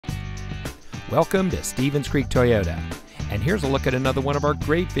Welcome to Stevens Creek Toyota, and here's a look at another one of our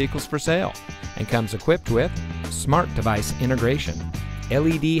great vehicles for sale, and comes equipped with smart device integration,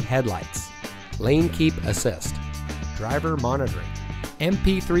 LED headlights, lane keep assist, driver monitoring,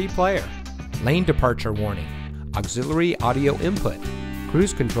 MP3 player, lane departure warning, auxiliary audio input,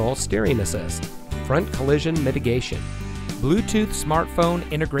 cruise control steering assist, front collision mitigation, Bluetooth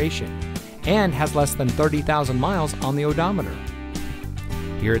smartphone integration, and has less than 30,000 miles on the odometer.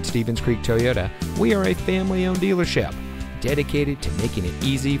 Here at Stevens Creek Toyota, we are a family-owned dealership dedicated to making it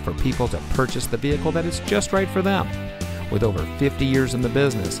easy for people to purchase the vehicle that is just right for them. With over 50 years in the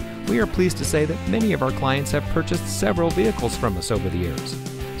business, we are pleased to say that many of our clients have purchased several vehicles from us over the years.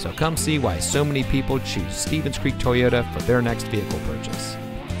 So come see why so many people choose Stevens Creek Toyota for their next vehicle purchase.